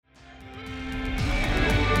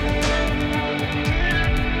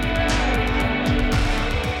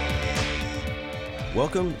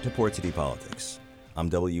Welcome to Port City Politics. I'm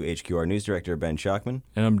WHQR News Director Ben Schachtman.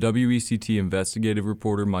 And I'm WECT investigative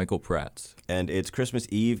reporter Michael Prats. And it's Christmas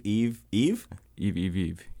Eve cubed?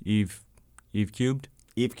 Eve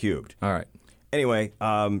cubed. All right. Anyway,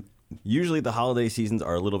 usually the holiday seasons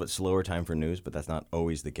are a little bit slower time for news, but that's not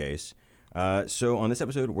always the case. So on this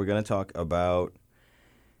episode, we're going to talk about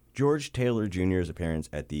George Taylor Jr.'s appearance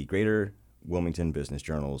at the Greater Wilmington Business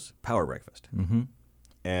Journal's Power Breakfast. Mm-hmm.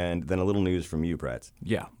 And then a little news from you, Prats.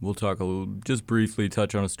 Yeah, we'll talk just briefly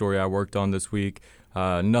touch on a story I worked on this week.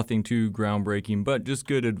 Nothing too groundbreaking, but just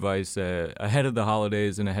good advice ahead of the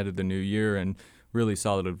holidays and ahead of the new year, and really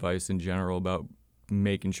solid advice in general about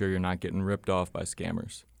making sure you're not getting ripped off by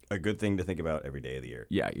scammers. A good thing to think about every day of the year.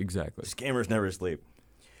 Yeah, exactly. Scammers never sleep.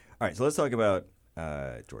 All right, so let's talk about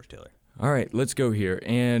George Taylor. All right, let's go here.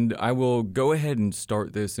 And I will go ahead and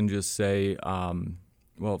start this and just say,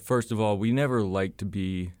 well, first of all, we never like to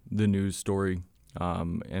be the news story.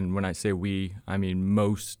 And when I say we, I mean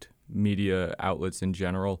most media outlets in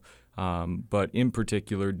general. But in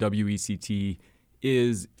particular, WECT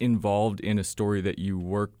is involved in a story that you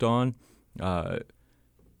worked on, at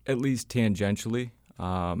least tangentially.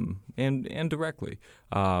 And directly.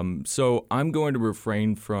 So I'm going to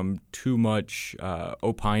refrain from too much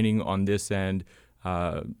opining on this end.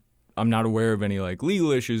 I'm not aware of any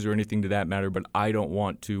legal issues or anything to that matter, but I don't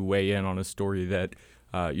want to weigh in on a story that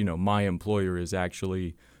my employer is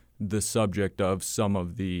actually the subject of some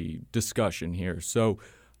of the discussion here. So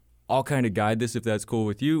I'll kind of guide this if that's cool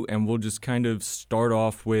with you, and we'll just kind of start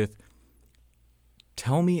off with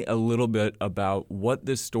tell me a little bit about what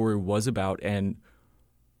this story was about and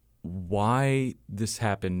why this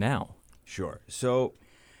happened now. Sure. So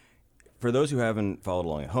for those who haven't followed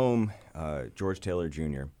along at home, George Taylor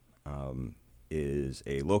Jr. Is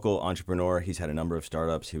a local entrepreneur. He's had a number of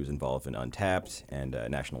startups. He was involved in Untapped and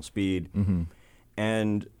National Speed. Mm-hmm.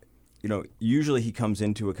 And, usually he comes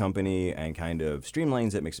into a company and kind of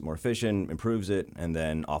streamlines it, makes it more efficient, improves it, and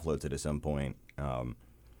then offloads it at some point.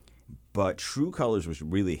 But True Colors was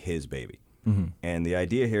really his baby. Mm-hmm. And the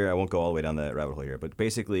idea here, I won't go all the way down the rabbit hole here, but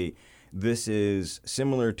basically this is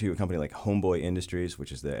similar to a company like Homeboy Industries,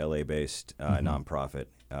 which is the LA-based nonprofit,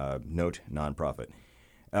 nonprofit,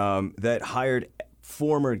 that hired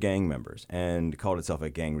former gang members and called itself a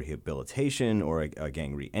gang rehabilitation or a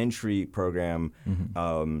gang reentry program.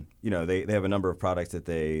 Mm-hmm. They have a number of products that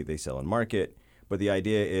they sell and market, but the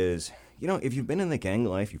idea is, if you've been in the gang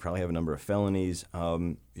life, you probably have a number of felonies.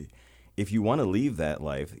 If you want to leave that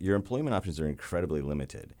life, your employment options are incredibly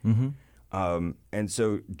limited. Mm-hmm. And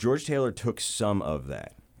so George Taylor took some of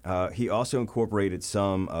that. He also incorporated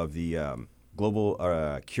some of the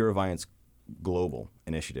Global Cure Violence Global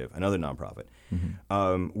Initiative, another nonprofit,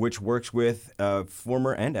 which works with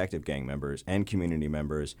former and active gang members and community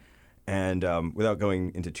members. And without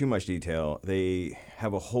going into too much detail, they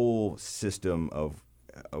have a whole system of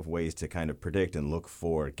ways to kind of predict and look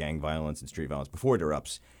for gang violence and street violence before it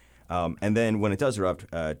erupts. And then when it does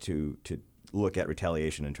erupt, to look at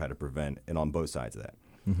retaliation and try to prevent it on both sides of that.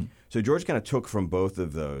 Mm-hmm. So George kind of took from both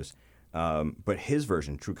of those, but his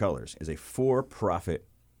version, True Colors, is a for-profit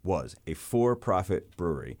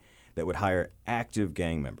brewery that would hire active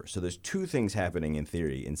gang members. So there's two things happening in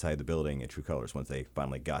theory inside the building at True Colors once they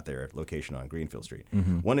finally got their location on Greenfield Street.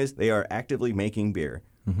 Mm-hmm. One is they are actively making beer.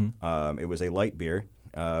 Mm-hmm. It was a light beer.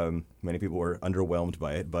 Many people were underwhelmed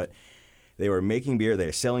by it, but they were making beer. They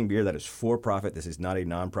are selling beer that is for profit. This is not a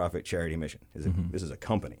nonprofit charity mission. This is a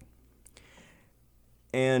company.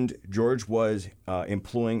 And George was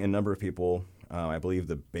employing a number of people. I believe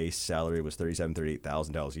the base salary was $37,000,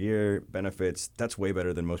 $38,000 a year. Benefits, that's way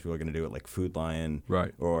better than most people are going to do at Food Lion.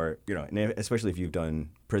 Right. Or, and especially if you've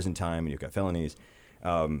done prison time and you've got felonies.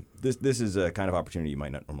 This is a kind of opportunity you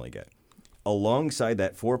might not normally get. Alongside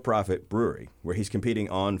that for-profit brewery, where he's competing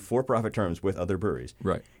on for-profit terms with other breweries,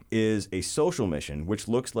 right, is a social mission, which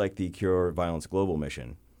looks like the Cure Violence Global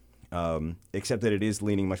mission, except that it is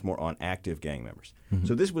leaning much more on active gang members. Mm-hmm.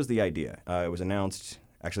 So this was the idea. It was announced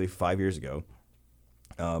actually 5 years ago,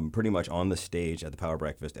 pretty much on the stage at the Power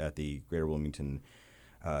Breakfast at the Greater Wilmington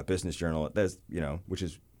Business Journal. That's which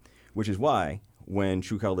is why when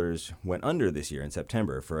True Colors went under this year in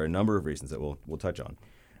September for a number of reasons that we'll touch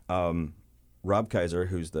on. Rob Kaiser,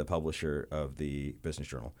 who's the publisher of the Business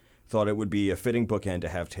Journal, thought it would be a fitting bookend to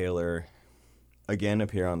have Taylor again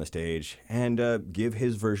appear on the stage and give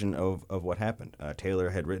his version of what happened.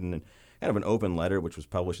 Taylor had written kind of an open letter, which was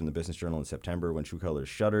published in the Business Journal in September when True Colors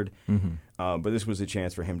shuttered. Mm-hmm. But this was a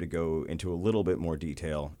chance for him to go into a little bit more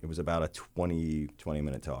detail. It was about a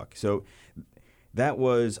 20-minute talk. So That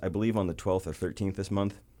was, I believe, on the 12th or 13th this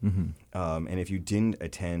month. And if you didn't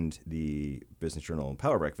attend the Business Journal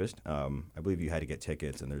Power Breakfast, I believe you had to get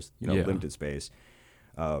tickets, and there's limited space.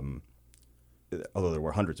 Although there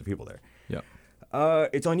were hundreds of people there. Yeah.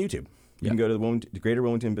 It's on YouTube. You can go to the Greater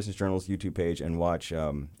Wilmington Business Journal's YouTube page and watch.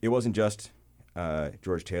 It wasn't just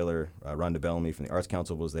George Taylor. Rhonda Bellamy from the Arts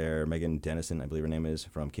Council was there. Megan Dennison, I believe her name is,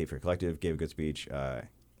 from Cape Fear Collective, gave a good speech.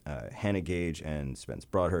 Hannah Gage and Spence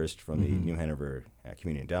Broadhurst from the New Hanover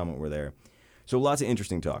Community Endowment were there. So lots of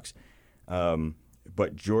interesting talks.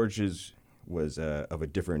 But George's was of a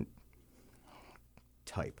different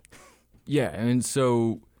type. Yeah, and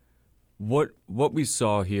so what we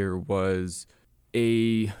saw here was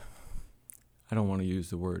I don't want to use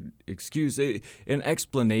the word excuse, an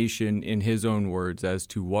explanation in his own words as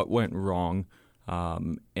to what went wrong,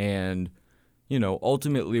 and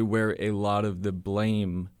ultimately where a lot of the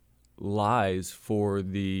blame lies for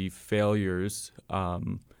the failures,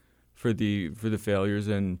 for the failures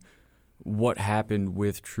and what happened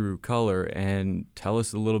with True Color. And tell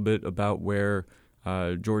us a little bit about where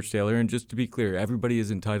George Taylor, and just to be clear, everybody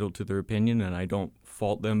is entitled to their opinion, and I don't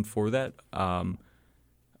fault them for that.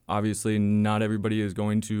 Obviously, not everybody is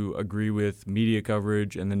going to agree with media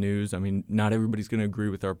coverage and the news. I mean, not everybody's going to agree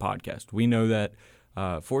with our podcast. We know that.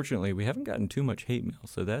 Fortunately, we haven't gotten too much hate mail,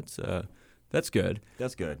 so that's good.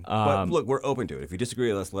 That's good. But look, we're open to it. If you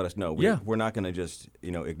disagree with us, let us know. We're not going to just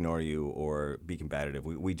ignore you or be combative.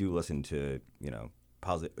 We do listen to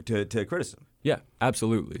positive to criticism. Yeah,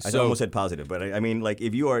 absolutely. I almost said positive, but I mean, like,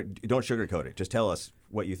 if you don't sugarcoat it. Just tell us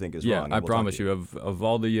what you think is wrong. Yeah, I promise you, of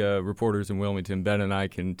all the reporters in Wilmington, Ben and I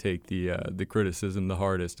can take the criticism the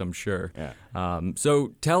hardest, I'm sure. Yeah.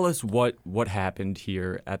 So tell us what happened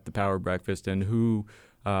here at the Power Breakfast, and who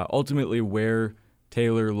ultimately where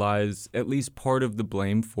Taylor lies at least part of the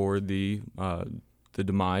blame for the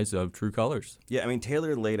demise of True Colors. Yeah, I mean,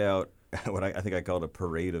 Taylor laid out what I think I called a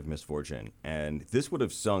parade of misfortune, and this would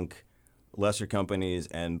have sunk lesser companies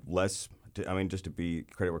and less, just to be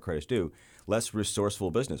credit where credit's due, less resourceful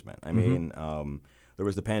businessmen. I mean, there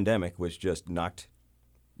was the pandemic, which just knocked,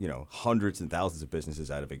 hundreds and thousands of businesses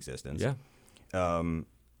out of existence. Yeah.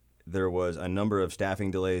 There was a number of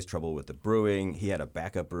staffing delays, trouble with the brewing. He had a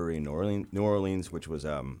backup brewery in New Orleans, which was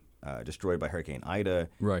destroyed by Hurricane Ida.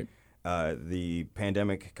 Right. The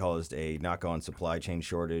pandemic caused a knock-on supply chain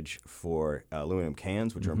shortage for aluminum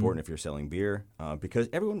cans, which are important if you're selling beer, because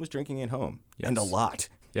everyone was drinking at home, and a lot.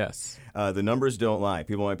 Yes. The numbers don't lie.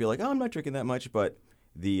 People might be like, "Oh, I'm not drinking that much," but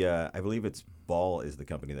I believe it's Ball is the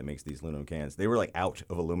company that makes these aluminum cans. They were like out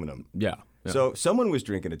of aluminum. Yeah. So someone was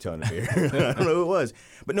drinking a ton of beer. I don't know who it was,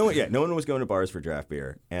 but no one was going to bars for draft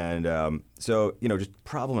beer, and just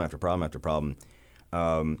problem after problem after problem,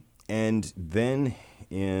 and then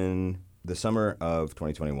in the summer of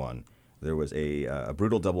 2021, there was a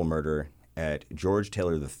brutal double murder at George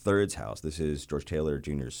Taylor III's house. This is George Taylor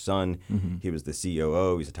Jr.'s son. He was the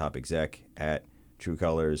COO. He's a top exec at True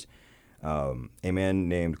Colors. A man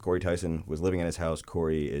named Corey Tyson was living in his house.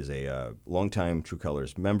 Corey is a longtime True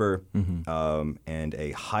Colors member and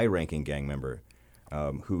a high-ranking gang member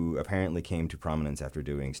who apparently came to prominence after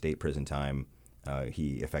doing state prison time.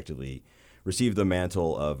 He effectively received the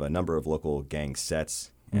mantle of a number of local gang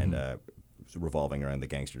sets and revolving around the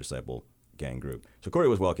Gangster Disciple gang group. So Corey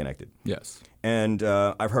was well connected. Yes. And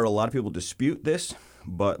I've heard a lot of people dispute this,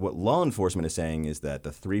 but what law enforcement is saying is that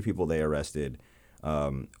the 3 people they arrested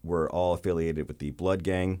were all affiliated with the Blood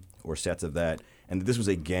Gang or sets of that, and that this was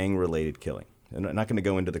a gang-related killing. I'm not going to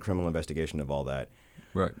go into the criminal investigation of all that.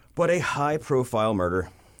 Right. But a high-profile murder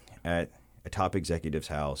at a top executive's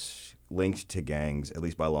house linked to gangs, at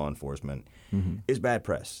least by law enforcement, is bad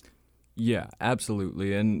press. Yeah,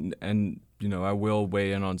 absolutely. And I will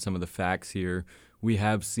weigh in on some of the facts here. We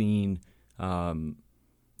have seen,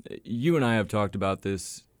 you and I have talked about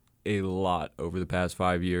this a lot over the past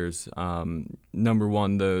 5 years. Number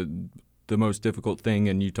one, the most difficult thing,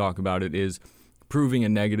 and you talk about it, is proving a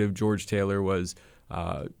negative. George Taylor was,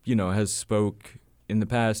 has spoke in the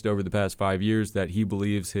past, over the past 5 years, that he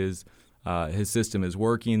believes his system is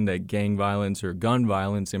working, that gang violence, or gun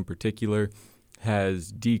violence in particular,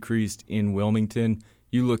 has decreased in Wilmington.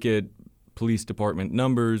 You look at police department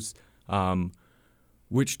numbers,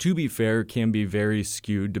 which, to be fair, can be very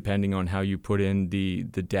skewed depending on how you put in the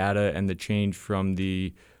data and the change from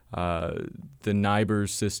the NIBRS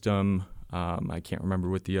system. I can't remember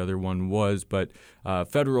what the other one was, but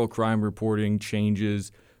federal crime reporting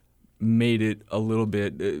changes made it a little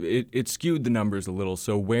bit, it skewed the numbers a little.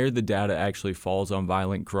 So where the data actually falls on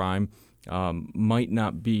violent crime might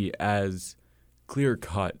not be as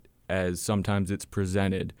clear-cut as sometimes it's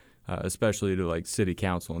presented. especially to like city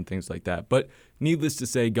council and things like that. But needless to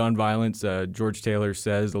say, gun violence, George Taylor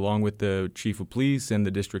says, along with the chief of police and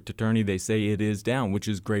the district attorney, they say it is down, which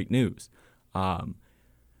is great news.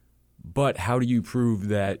 But how do you prove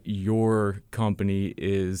that your company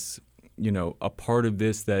is, a part of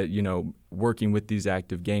this, that, working with these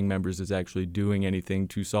active gang members is actually doing anything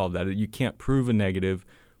to solve that? You can't prove a negative,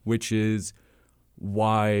 which is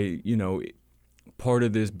why, part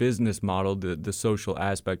of this business model, the social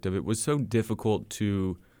aspect of it, was so difficult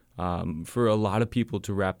to for a lot of people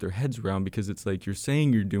to wrap their heads around, because it's like, you're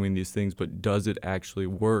saying you're doing these things, but does it actually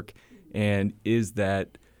work? And is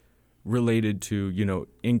that related to,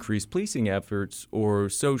 increased policing efforts or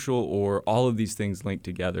social, or all of these things linked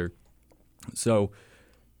together? So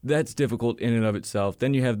that's difficult in and of itself.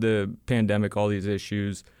 Then you have the pandemic, all these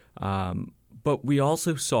issues. But we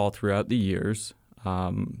also saw throughout the years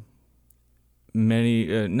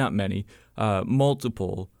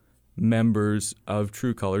multiple members of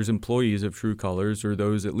True Colors, employees of True Colors, or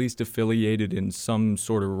those at least affiliated in some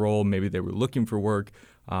sort of role. Maybe they were looking for work.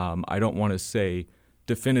 I don't want to say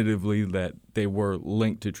definitively that they were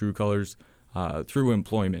linked to True Colors through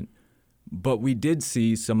employment. But we did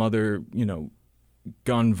see some other,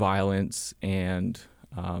 gun violence and,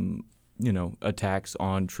 attacks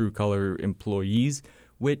on True Color employees,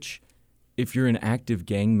 which, if you're an active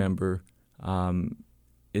gang member,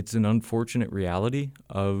 it's an unfortunate reality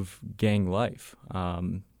of gang life.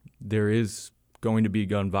 There is going to be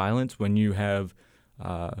gun violence when you have,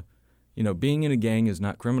 being in a gang is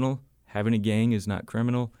not criminal. Having a gang is not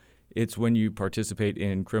criminal. It's when you participate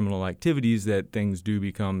in criminal activities that things do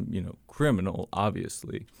become, criminal,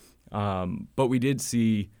 obviously. But we did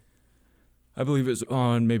see, I believe it was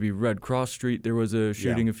on maybe Red Cross Street, there was a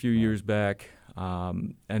shooting a few years back.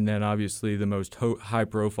 And then obviously the most high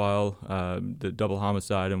profile, the double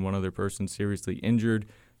homicide and one other person seriously injured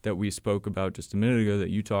that we spoke about just a minute ago,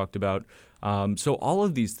 that you talked about. So all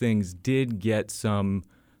of these things did get some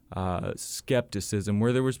skepticism,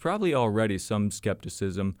 where there was probably already some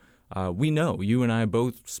skepticism. We know, you and I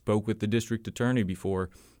both spoke with the district attorney before.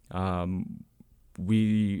 I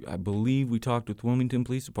believe we talked with Wilmington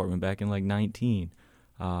Police Department back in 19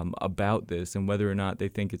 about this and whether or not they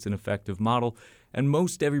think it's an effective model. And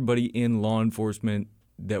most everybody in law enforcement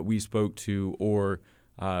that we spoke to, or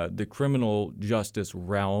the criminal justice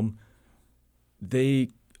realm, they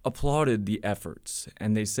applauded the efforts.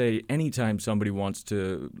 And they say anytime somebody wants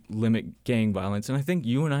to limit gang violence, and I think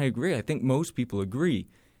you and I agree, I think most people agree,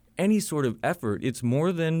 any sort of effort, it's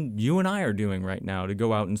more than you and I are doing right now to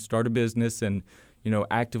go out and start a business and,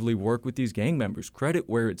 actively work with these gang members. Credit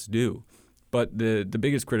where it's due. But the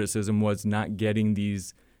biggest criticism was not getting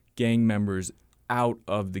these gang members out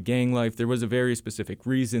of the gang life. There was a very specific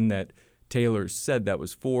reason that Taylor said that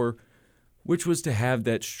was for, which was to have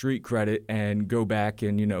that street credit and go back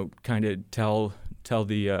and, kind of tell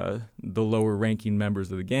the lower ranking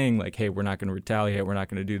members of the gang, like, hey, we're not going to retaliate, we're not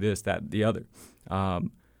going to do this, that, the other.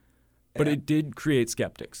 But it did create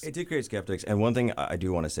skeptics. It did create skeptics. And one thing I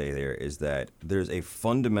do want to say there is that there's a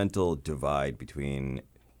fundamental divide between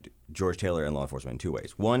George Taylor and law enforcement in two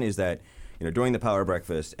ways. One is that, during the Power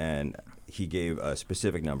Breakfast, and he gave a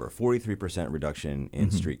specific number, 43% reduction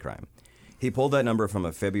in street crime. He pulled that number from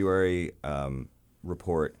a February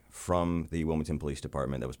report from the Wilmington Police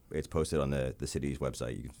Department it's posted on the city's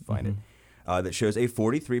website. You can find it. That shows a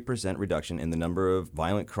 43% reduction in the number of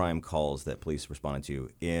violent crime calls that police responded to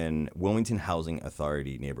in Wilmington Housing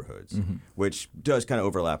Authority neighborhoods, which does kind of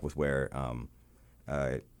overlap with where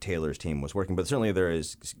Taylor's team was working. But certainly there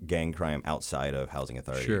is gang crime outside of Housing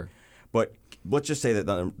Authority. Sure. But let's just say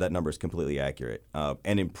that that number is completely accurate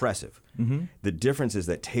and impressive. The difference is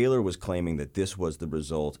that Taylor was claiming that this was the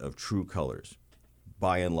result of True Colors.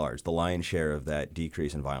 By and large, the lion's share of that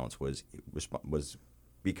decrease in violence was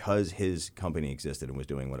because his company existed and was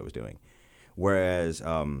doing what it was doing. Whereas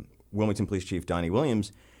Wilmington Police Chief Donnie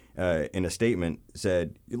Williams, in a statement,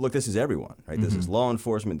 said, look, this is everyone, right? This is law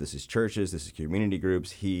enforcement, this is churches, this is community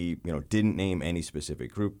groups. He didn't name any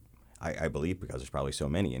specific group, I believe, because there's probably so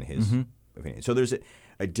many in his opinion. So there's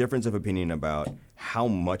a difference of opinion about how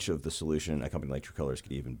much of the solution a company like True Colors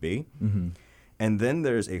could even be. And then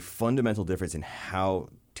there's a fundamental difference in how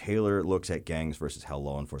Taylor looks at gangs versus how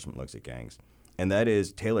law enforcement looks at gangs. And that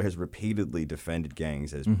is, Taylor has repeatedly defended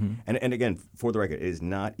gangs as, and again, for the record, it is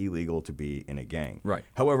not illegal to be in a gang. Right.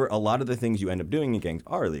 However, a lot of the things you end up doing in gangs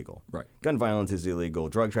are illegal. Right. Gun violence is illegal.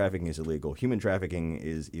 Drug trafficking is illegal. Human trafficking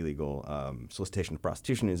is illegal. Solicitation of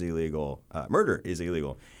prostitution is illegal. Murder is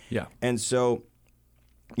illegal. Yeah. And so,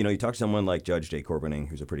 you talk to someone like Judge Jay Corbening,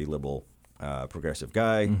 who's a pretty liberal, progressive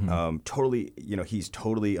guy. Totally, he's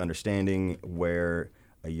totally understanding where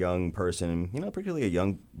a young person, particularly a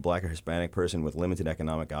young Black or Hispanic person with limited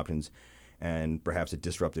economic options and perhaps a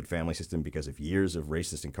disrupted family system because of years of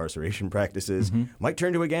racist incarceration practices, might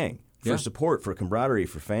turn to a gang for support, for camaraderie,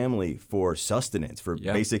 for family, for sustenance, for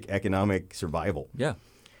basic economic survival. Yeah.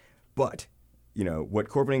 But, what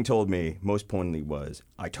Corpening told me most pointedly was,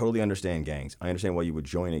 I totally understand gangs. I understand why you would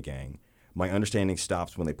join a gang. My understanding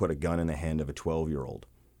stops when they put a gun in the hand of a 12-year-old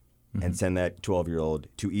and send that 12-year-old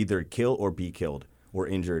to either kill or be killed or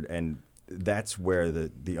injured. And that's where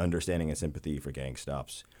the understanding and sympathy for gangs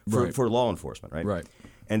stops for law enforcement, right? Right.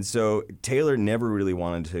 And so Taylor never really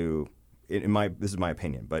wanted to, this is my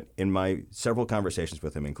opinion, but in my several conversations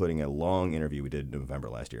with him, including a long interview we did in November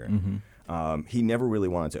last year, he never really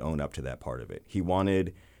wanted to own up to that part of it. He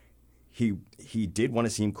did want to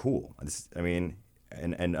seem cool.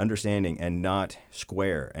 And understanding and not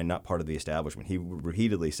square and not part of the establishment. He would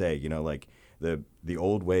repeatedly say, the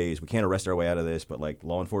old ways, we can't arrest our way out of this, but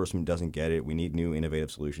law enforcement doesn't get it. We need new innovative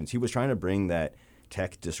solutions. He was trying to bring that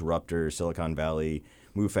tech disruptor, Silicon Valley,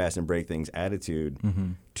 move fast and break things attitude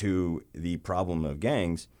to the problem of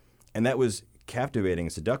gangs. And that was captivating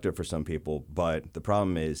and seductive for some people, but the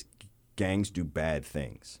problem is gangs do bad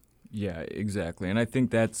things. Yeah, exactly. And I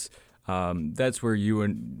think that's where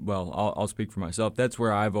I'll speak for myself. That's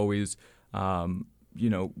where I've always,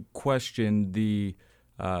 questioned the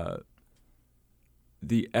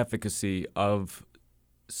efficacy of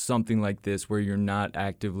something like this, where you're not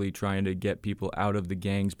actively trying to get people out of the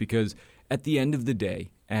gangs, because at the end of the day,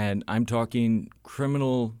 and I'm talking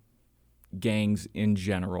criminal gangs in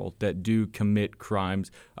general that do commit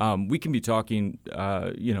crimes. We can be talking,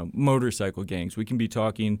 motorcycle gangs. We can be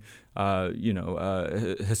talking,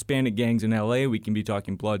 Hispanic gangs in L.A. We can be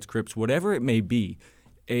talking Bloods, Crips, whatever it may be.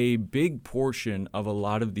 A big portion of a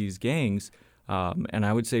lot of these gangs, and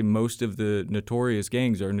I would say most of the notorious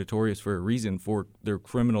gangs are notorious for a reason, for their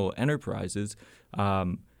criminal enterprises.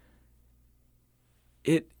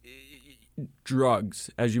 Drugs,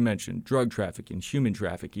 as you mentioned, drug trafficking, human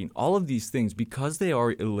trafficking, all of these things, because they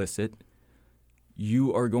are illicit,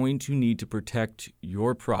 you are going to need to protect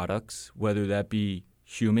your products, whether that be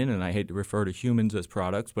human, and I hate to refer to humans as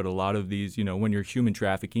products, but a lot of these, when you're human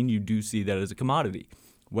trafficking, you do see that as a commodity,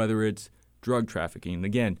 whether it's drug trafficking.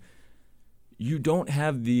 Again, you don't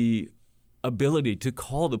have the ability to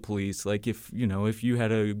call the police. Like if you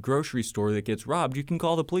had a grocery store that gets robbed, you can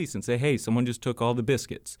call the police and say, hey, someone just took all the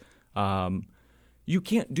biscuits. You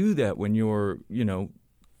can't do that when you're,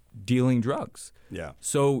 dealing drugs. Yeah.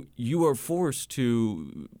 So you are forced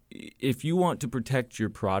to, if you want to protect your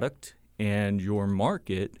product and your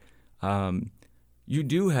market, you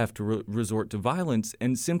do have to resort to violence,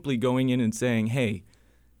 and simply going in and saying, hey,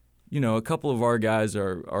 a couple of our guys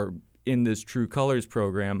are in this True Colors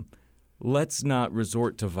program. Let's not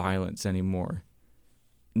resort to violence anymore.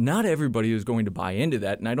 Not everybody is going to buy into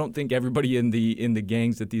that, and I don't think everybody in the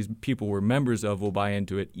gangs that these people were members of will buy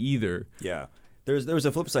into it either. Yeah, there's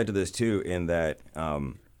a flip side to this too, in that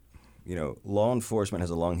law enforcement has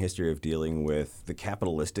a long history of dealing with the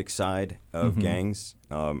capitalistic side of gangs,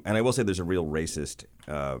 and I will say there's a real racist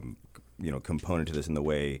component to this in the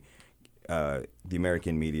way the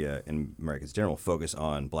American media and Americans in general focus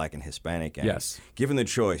on Black and Hispanic gangs. Yes. Given the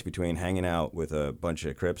choice between hanging out with a bunch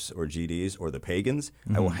of Crips or GDs or the Pagans,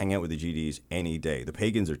 I will hang out with the GDs any day. The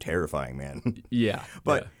Pagans are terrifying, man. Yeah.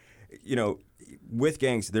 But, with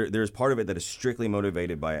gangs, there's part of it that is strictly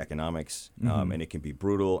motivated by economics, and it can be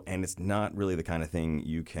brutal, and it's not really the kind of thing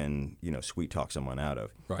you can, sweet talk someone out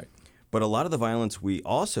of. Right. But a lot of the violence we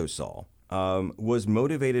also saw was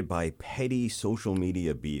motivated by petty social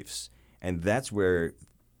media beefs. And that's where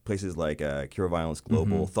places like Cure Violence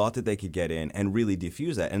Global thought that they could get in and really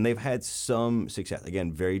diffuse that. And they've had some success.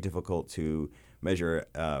 Again, very difficult to measure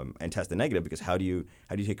and test the negative, because how do you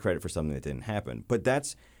take credit for something that didn't happen? But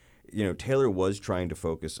that's, Taylor was trying to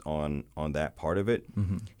focus on that part of it.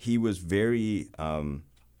 He was very,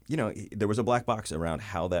 there was a black box around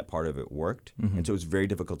how that part of it worked. And so it's very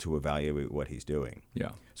difficult to evaluate what he's doing.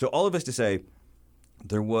 Yeah. So all of this to say,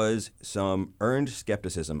 there was some earned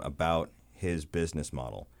skepticism about his business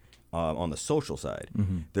model on the social side.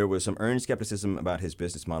 There was some earned skepticism about his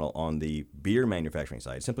business model on the beer manufacturing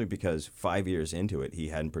side, simply because 5 years into it, he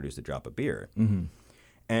hadn't produced a drop of beer.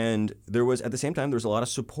 And there was, at the same time, there was a lot of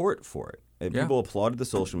support for it. People applauded the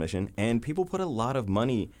social mission, and people put a lot of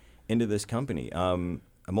money into this company.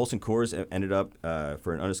 Molson Coors ended up,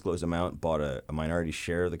 for an undisclosed amount, bought a minority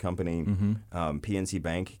share of the company. PNC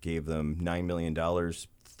Bank gave them $9 million.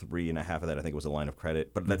 3.5 of that, I think, was a line of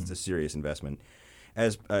credit. But that's a serious investment,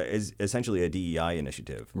 as is essentially a DEI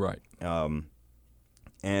initiative. Right.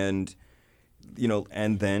 And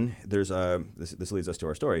And then there's this leads us to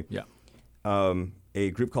our story. Yeah.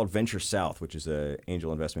 A group called Venture South, which is an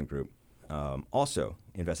angel investment group, also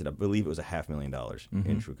invested, I believe it was $500,000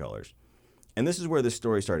 in True Colors. And this is where this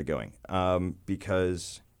story started going,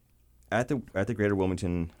 because at the Greater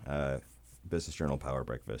Wilmington Business Journal Power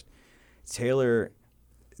Breakfast, Taylor,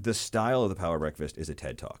 the style of the Power Breakfast is a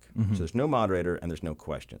TED Talk. So there's no moderator and there's no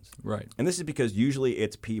questions. Right. And this is because usually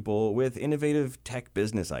it's people with innovative tech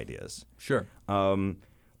business ideas. Sure.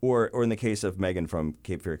 Or in the case of Megan from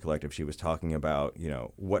Cape Fear Collective, she was talking about,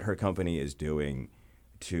 what her company is doing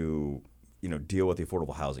to, deal with the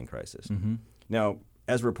affordable housing crisis. Now,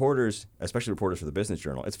 as reporters, especially reporters for the Business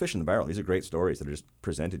Journal, it's fish in the barrel. These are great stories that are just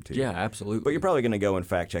presented to you. Yeah, absolutely. But you're probably going to go and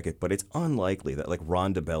fact check it. But it's unlikely that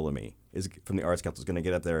Rhonda Bellamy from the Arts Council is going to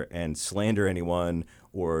get up there and slander anyone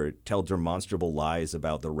or tell demonstrable lies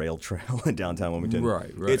about the rail trail in downtown Wilmington.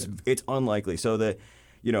 Right. It's unlikely. So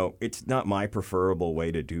it's not my preferable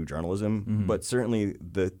way to do journalism, but certainly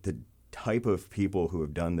the type of people who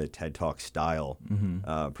have done the TED Talk style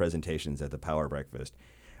presentations at the Power Breakfast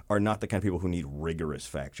are not the kind of people who need rigorous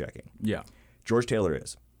fact checking. Yeah. George Taylor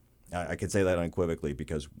is. I can say that unequivocally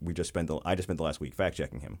because I just spent the last week fact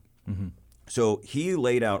checking him. So he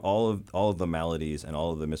laid out all of the maladies and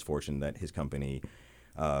all of the misfortune that his company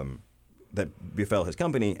that befell his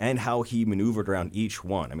company and how he maneuvered around each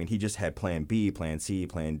one. I mean, he just had plan B, plan C,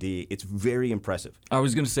 plan D. It's very impressive. I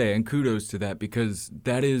was going to say, and kudos to that, because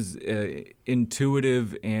that is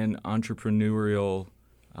intuitive and entrepreneurial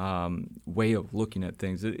way of looking at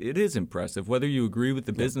things. It is impressive, whether you agree with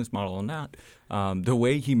the business model or not. The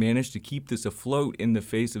way he managed to keep this afloat in the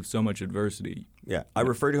face of so much adversity. Yeah, I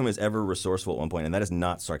refer to him as ever resourceful at one point, and that is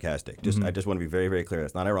not sarcastic. I just want to be very, very clear.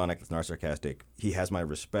 That's not ironic. That's not sarcastic. He has my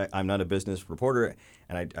respect. I'm not a business reporter,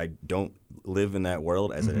 and I don't live in that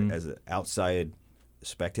world as an outside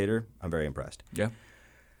spectator. I'm very impressed. Yeah.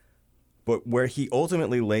 But where he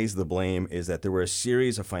ultimately lays the blame is that there were a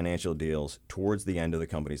series of financial deals towards the end of the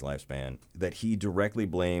company's lifespan that he directly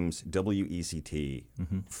blames WECT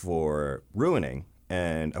for ruining.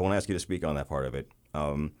 And I want to ask you to speak on that part of it.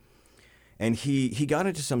 And he got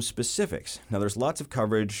into some specifics. Now, there's lots of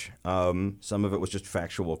coverage. Some of it was just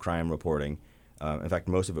factual crime reporting. In fact,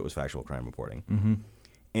 most of it was factual crime reporting.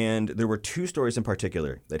 And there were two stories in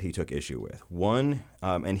particular that he took issue with. One,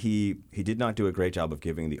 and he did not do a great job of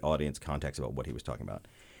giving the audience context about what he was talking about.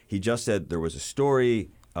 He just said there was a story,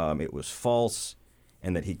 it was false,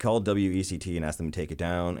 and that he called WECT and asked them to take it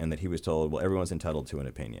down, and that he was told, well, everyone's entitled to an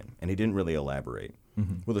opinion. And he didn't really elaborate.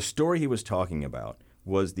 Well, the story he was talking about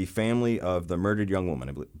was the family of the murdered young woman,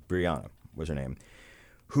 I believe, Brianna was her name,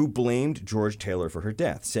 who blamed George Taylor for her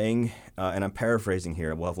death, saying, and I'm paraphrasing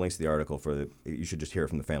here, we'll have links to the article you should just hear it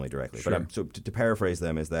from the family directly. Sure. But so to paraphrase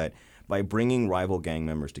them is that by bringing rival gang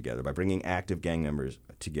members together, by bringing active gang members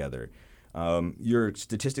together, you're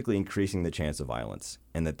statistically increasing the chance of violence,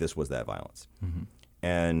 and that this was that violence.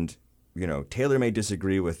 And, Taylor may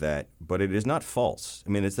disagree with that, but it is not false. I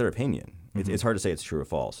mean, it's their opinion. It's hard to say it's true or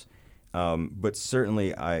false. But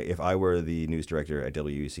certainly, if I were the news director at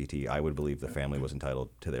WECT, I would believe the family was entitled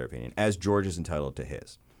to their opinion, as George is entitled to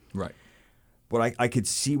his. Right. But I could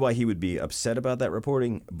see why he would be upset about that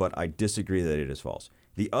reporting, but I disagree that it is false.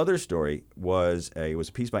 The other story was a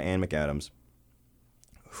piece by Ann McAdams,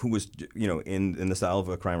 who was, in the style of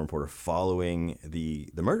a crime reporter following the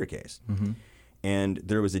murder case. And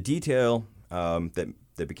there was a detail that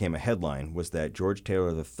became a headline, was that George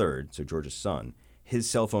Taylor III, so George's son, his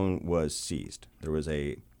cell phone was seized. There was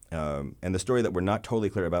and the story that we're not totally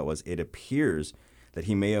clear about was it appears that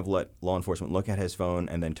he may have let law enforcement look at his phone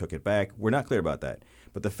and then took it back. We're not clear about that.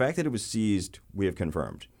 But the fact that it was seized, we have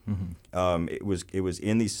confirmed. It was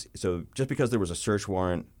in these. So just because there was a search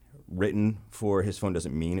warrant written for his phone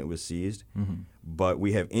doesn't mean it was seized. But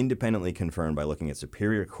we have independently confirmed by looking at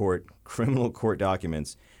Superior Court criminal court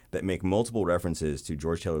documents that make multiple references to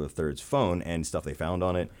George Taylor III's phone and stuff they found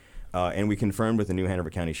on it. And we confirmed with the New Hanover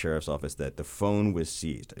County Sheriff's Office that the phone was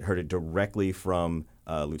seized. I heard it directly from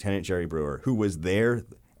Lieutenant Jerry Brewer, who was there,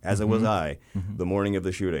 as was I, the morning of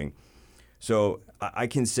the shooting. So I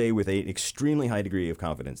can say with an extremely high degree of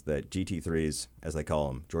confidence that GT3's, as they call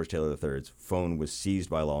him, George Taylor III's phone was seized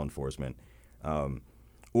by law enforcement,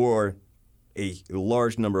 or a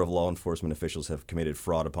large number of law enforcement officials have committed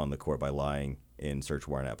fraud upon the court by lying in search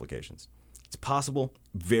warrant applications. It's possible,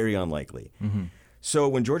 very unlikely. So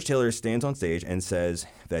when George Taylor stands on stage and says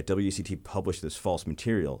that WCT published this false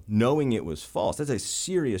material, knowing it was false, that's a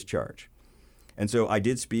serious charge. And so I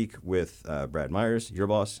did speak with Brad Myers, your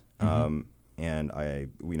boss, and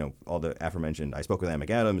all the aforementioned. I spoke with Ann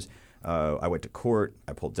McAdams. I went to court.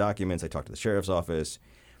 I pulled documents. I talked to the sheriff's office.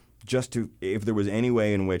 if there was any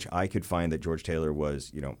way in which I could find that George Taylor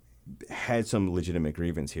was, had some legitimate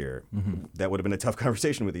grievance here, that would have been a tough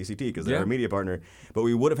conversation with ECT because they're a media partner, but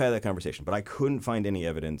we would have had that conversation. But I couldn't find any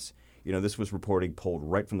evidence. This was reporting pulled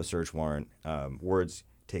right from the search warrant, words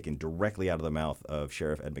taken directly out of the mouth of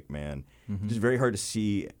Sheriff Ed McMahon. It's very hard to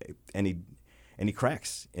see any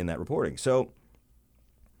cracks in that reporting. So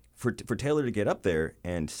for Taylor to get up there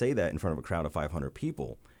and say that in front of a crowd of 500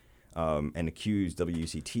 people and accuse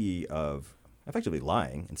WCT of effectively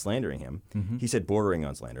lying and slandering him, he said bordering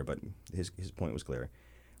on slander, but his point was clear,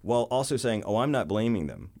 while also saying, "Oh, I'm not blaming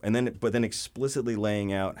them," but then explicitly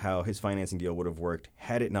laying out how his financing deal would have worked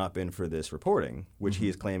had it not been for this reporting, which he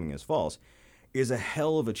is claiming is false, is a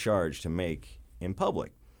hell of a charge to make in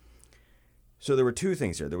public. So there were two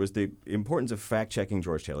things here. There was the importance of fact-checking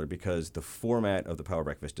George Taylor because the format of the Power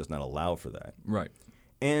Breakfast does not allow for that. Right.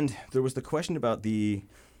 And there was the question about the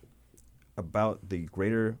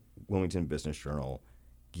Greater Wilmington Business Journal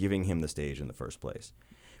giving him the stage in the first place.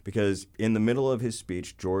 Because in the middle of his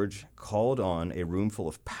speech, George called on a room full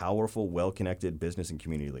of powerful, well-connected business and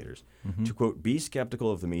community leaders to, quote, be skeptical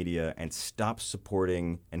of the media and stop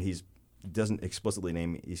supporting, and he doesn't explicitly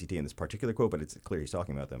name ECT in this particular quote, but it's clear he's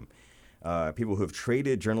talking about them, people who have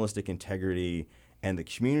traded journalistic integrity and the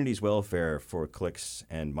community's welfare for clicks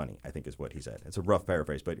and money, I think is what he said. It's a rough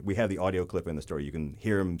paraphrase, but we have the audio clip in the story. You can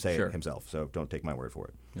hear him say it himself, so don't take my word for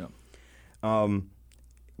it. Yeah.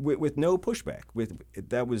 With no pushback.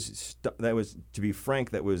 That was, to be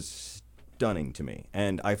frank, that was stunning to me.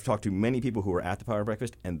 And I've talked to many people who were at the Power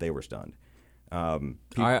Breakfast, and they were stunned.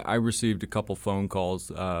 I received a couple phone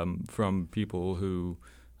calls from people who,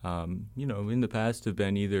 in the past have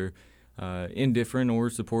been either indifferent or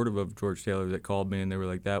supportive of George Taylor that called me, and they were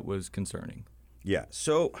like, that was concerning. Yeah.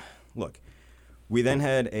 So, look, we then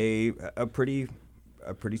had a pretty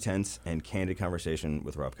tense and candid conversation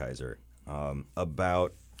with Rob Kaiser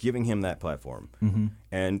about giving him that platform.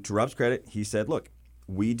 And to Rob's credit, he said, look,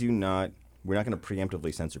 we're not going to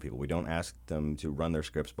preemptively censor people. We don't ask them to run their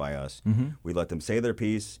scripts by us. We let them say their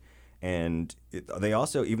piece. And they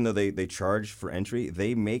also, even though they charge for entry,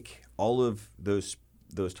 they make all of those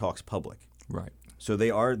talks public. Right. So they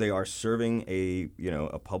are serving a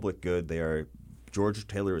public good. George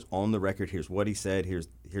Taylor is on the record. Here's what he said. Here's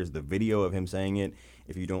the video of him saying it.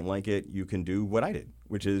 If you don't like it, you can do what I did,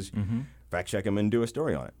 which is fact check him and do a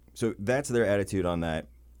story on it. So that's their attitude on that.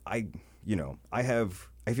 I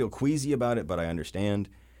feel queasy about it, but I understand.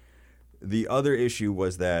 The other issue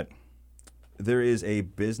was that there is a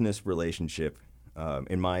business relationship,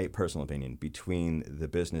 in my personal opinion, between the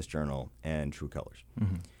Business Journal and True Colors.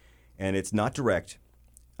 And it's not direct,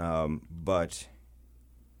 but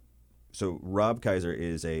so Rob Kaiser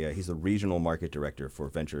is he's the regional market director for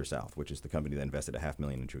Venture South, which is the company that invested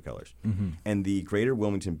 $500,000 in True Colors. And the Greater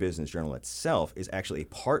Wilmington Business Journal itself is actually a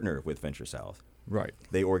partner with Venture South. Right.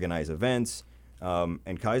 They organize events.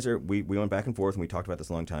 And Kaiser, we went back and forth, and we talked about this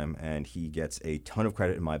a long time, and he gets a ton of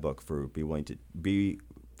credit in my book for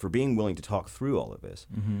being willing to talk through all of this.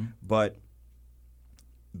 But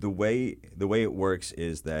the way it works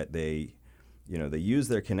is that they use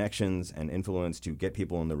their connections and influence to get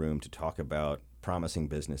people in the room to talk about promising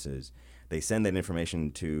businesses. They send that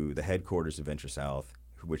information to the headquarters of Venture South,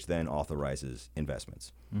 which then authorizes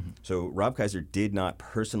investments. So Rob Kaiser did not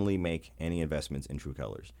personally make any investments in True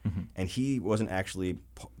Colors. And he wasn't actually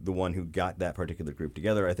the one who got that particular group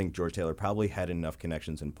together. I think George Taylor probably had enough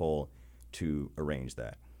connections and pull to arrange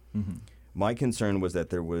that. My concern was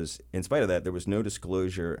that in spite of that, there was no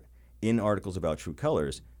disclosure in articles about True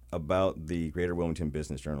Colors about the Greater Wilmington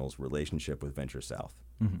Business Journal's relationship with Venture South.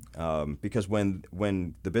 Because when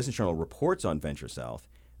the Business Journal reports on Venture South,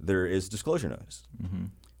 there is disclosure notice.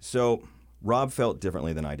 So Rob felt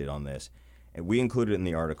differently than I did on this. And we included it in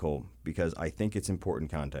the article because I think it's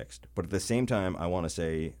important context. But at the same time, I want to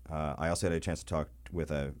say I also had a chance to talk with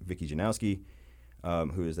Vicky Janowski,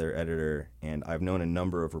 who is their editor, and I've known a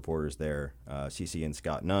number of reporters there, CC and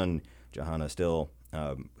Scott Nunn, Johanna Still,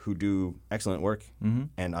 who do excellent work.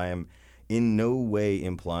 And I am in no way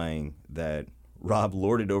implying that Rob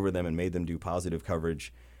lorded over them and made them do positive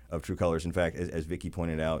coverage of True Colors. In fact, as Vicky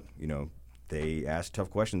pointed out, they asked tough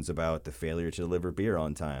questions about the failure to deliver beer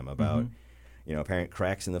on time, about apparent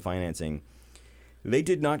cracks in the financing. They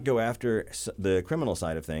did not go after the criminal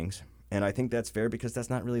side of things, and I think that's fair because that's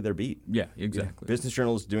not really their beat. Yeah, exactly. Business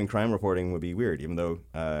journals doing crime reporting would be weird, even though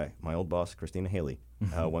my old boss, Christina Haley,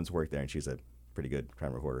 once worked there, and she's a pretty good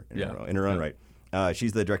crime reporter in her own right.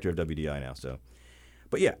 She's the director of WDI now. So,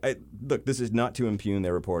 but yeah, look, this is not to impugn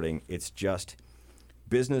their reporting. It's just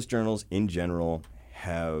business journals in general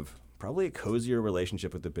have probably a cozier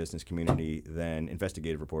relationship with the business community than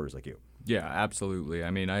investigative reporters like you. Yeah, absolutely. I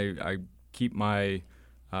mean, I keep my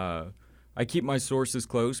sources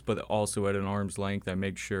close, but also at an arm's length. I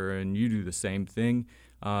make sure, and you do the same thing,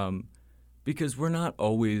 because we're not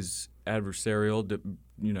always adversarial.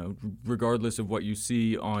 Regardless of what you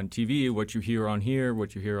see on TV, what you hear on here,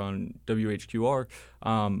 what you hear on WHQR,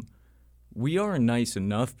 we are nice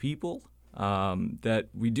enough people that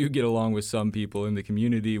we do get along with some people in the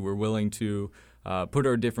community. We're willing to put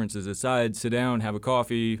our differences aside, sit down, have a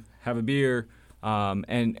coffee, have a beer,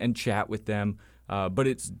 and chat with them. But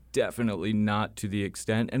it's definitely not to the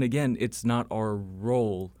extent. And again, it's not our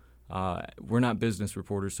role. We're not business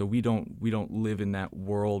reporters, so we don't live in that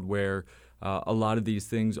world where a lot of these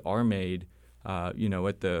things are made. At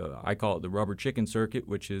I call it the rubber chicken circuit,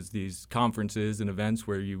 which is these conferences and events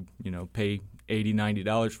where you pay $80,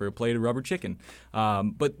 $90 for a plate of rubber chicken.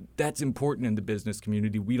 But that's important in the business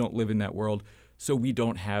community. We don't live in that world, so we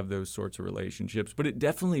don't have those sorts of relationships. But it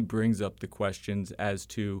definitely brings up the questions as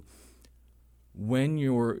to when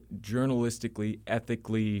you're journalistically,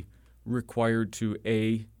 ethically required to,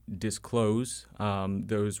 A, disclose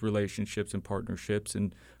those relationships and partnerships.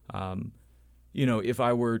 And, if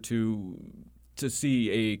I were to see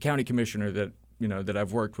a county commissioner that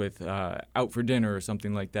I've worked with out for dinner or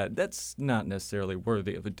something like that, that's not necessarily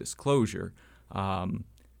worthy of a disclosure.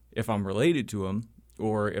 If I'm related to him,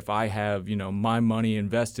 or if I have, my money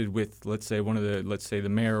invested with, let's say the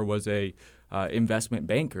mayor was a investment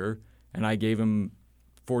banker, and I gave him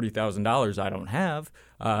 $40,000 I don't have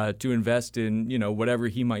to invest in, whatever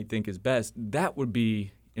he might think is best, that would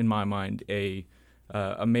be, in my mind, a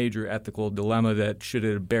major ethical dilemma that should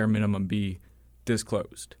at a bare minimum be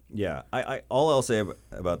disclosed. Yeah. All I'll say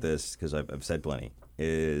about this, because I've said plenty,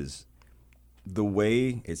 is the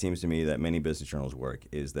way it seems to me that many business journals work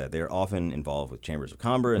is that they're often involved with chambers of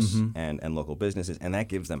commerce and local businesses, and that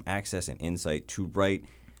gives them access and insight to write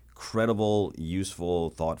credible,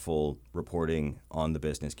 useful, thoughtful reporting on the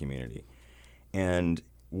business community. And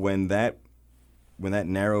when that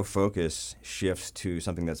narrow focus shifts to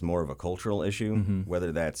something that's more of a cultural issue,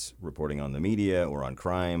 whether that's reporting on the media or on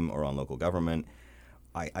crime or on local government,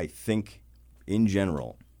 I think in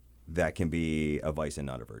general that can be a vice and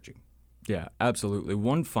not a virtue. Yeah, absolutely.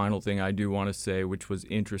 One final thing I do want to say, which was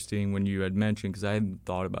interesting when you had mentioned, because I hadn't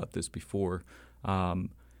thought about this before,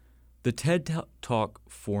 the TED Talk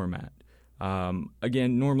format.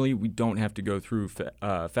 Again, normally we don't have to go through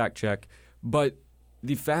fact check, but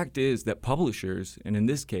the fact is that publishers, and in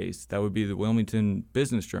this case, that would be the Wilmington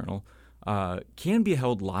Business Journal, can be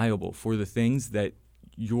held liable for the things that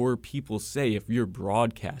your people say if you're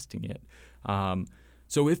broadcasting it.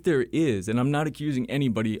 So if there is, and I'm not accusing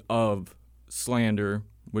anybody of slander,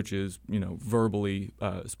 which is, verbally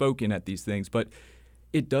spoken at these things, but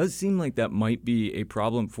it does seem like that might be a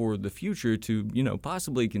problem for the future to,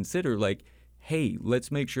 possibly consider, like, hey,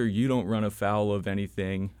 let's make sure you don't run afoul of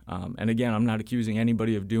anything. And again, I'm not accusing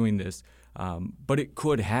anybody of doing this, but it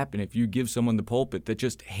could happen if you give someone the pulpit that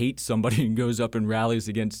just hates somebody and goes up and rallies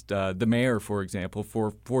against the mayor, for example,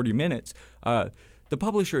 for 40 minutes. The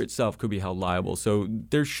publisher itself could be held liable. So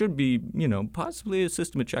there should be, possibly a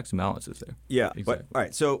system of checks and balances there. Yeah. Exactly. But all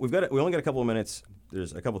right. So we only got a couple of minutes.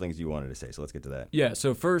 There's a couple things you wanted to say, so let's get to that. Yeah.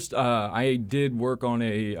 So first, I did work on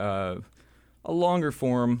a longer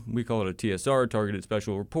form. We call it a TSR, Targeted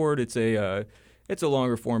Special Report. It's a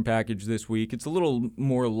longer form package this week. It's a little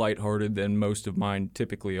more lighthearted than most of mine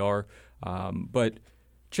typically are, but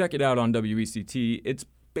check it out on WECT. It's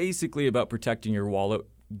basically about protecting your wallet.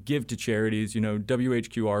 Give to charities.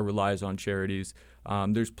 WHQR relies on charities.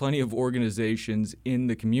 There's plenty of organizations in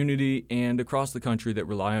the community and across the country that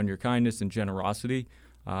rely on your kindness and generosity.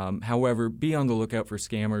 However, be on the lookout for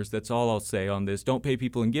scammers. That's all I'll say on this. Don't pay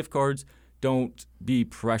people in gift cards. Don't be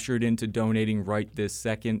pressured into donating right this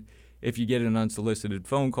second. If you get an unsolicited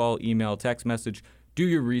phone call, email, text message, do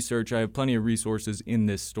your research. I have plenty of resources in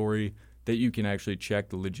this story that you can actually check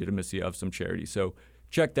the legitimacy of some charities. So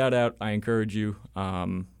check that out. I encourage you,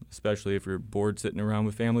 especially if you're bored sitting around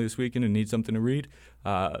with family this weekend and need something to read,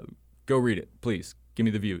 go read it, please. Give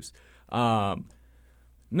me the views.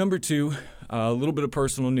 Number two, a little bit of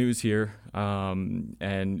personal news here,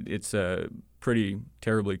 and it's a pretty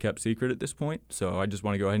terribly kept secret at this point, so I just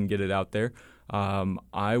want to go ahead and get it out there.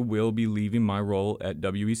 I will be leaving my role at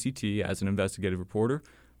WECT as an investigative reporter.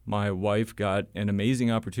 My wife got an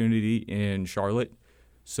amazing opportunity in Charlotte,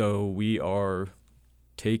 so we are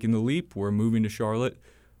taking the leap. We're moving to Charlotte.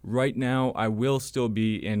 Right now, I will still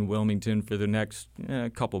be in Wilmington for the next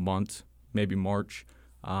couple months, maybe March,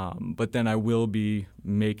 but then I will be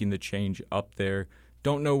making the change up there.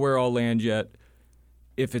 Don't know where I'll land yet.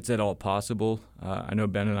 if it's at all possible. I know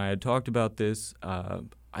Ben and I had talked about this.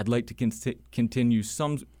 I'd like to continue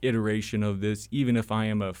some iteration of this, even if I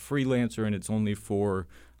am a freelancer and it's only for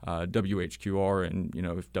WHQR, and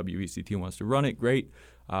if WECT wants to run it, great.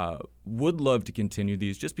 Would love to continue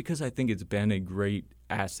these just because I think it's been a great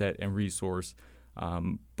asset and resource,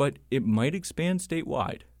 but it might expand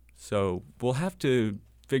statewide. So we'll have to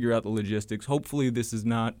figure out the logistics. Hopefully this is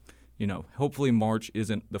not, hopefully March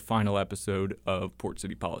isn't the final episode of Port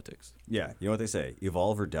City Politics. Yeah, you know what they say,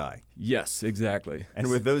 evolve or die. Yes, exactly. And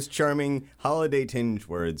with those charming holiday-tinged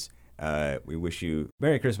words, we wish you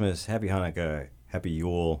Merry Christmas, Happy Hanukkah, Happy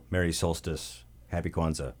Yule, Merry Solstice, Happy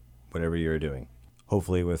Kwanzaa, whatever you're doing.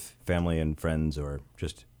 Hopefully with family and friends, or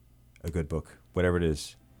just a good book. Whatever it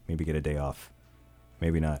is, maybe get a day off.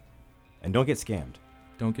 Maybe not. And don't get scammed.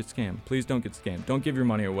 Don't get scammed. Please don't get scammed. Don't give your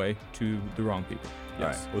money away to the wrong people.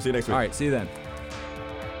 Yes. All right. We'll see you next week. All right. See you then.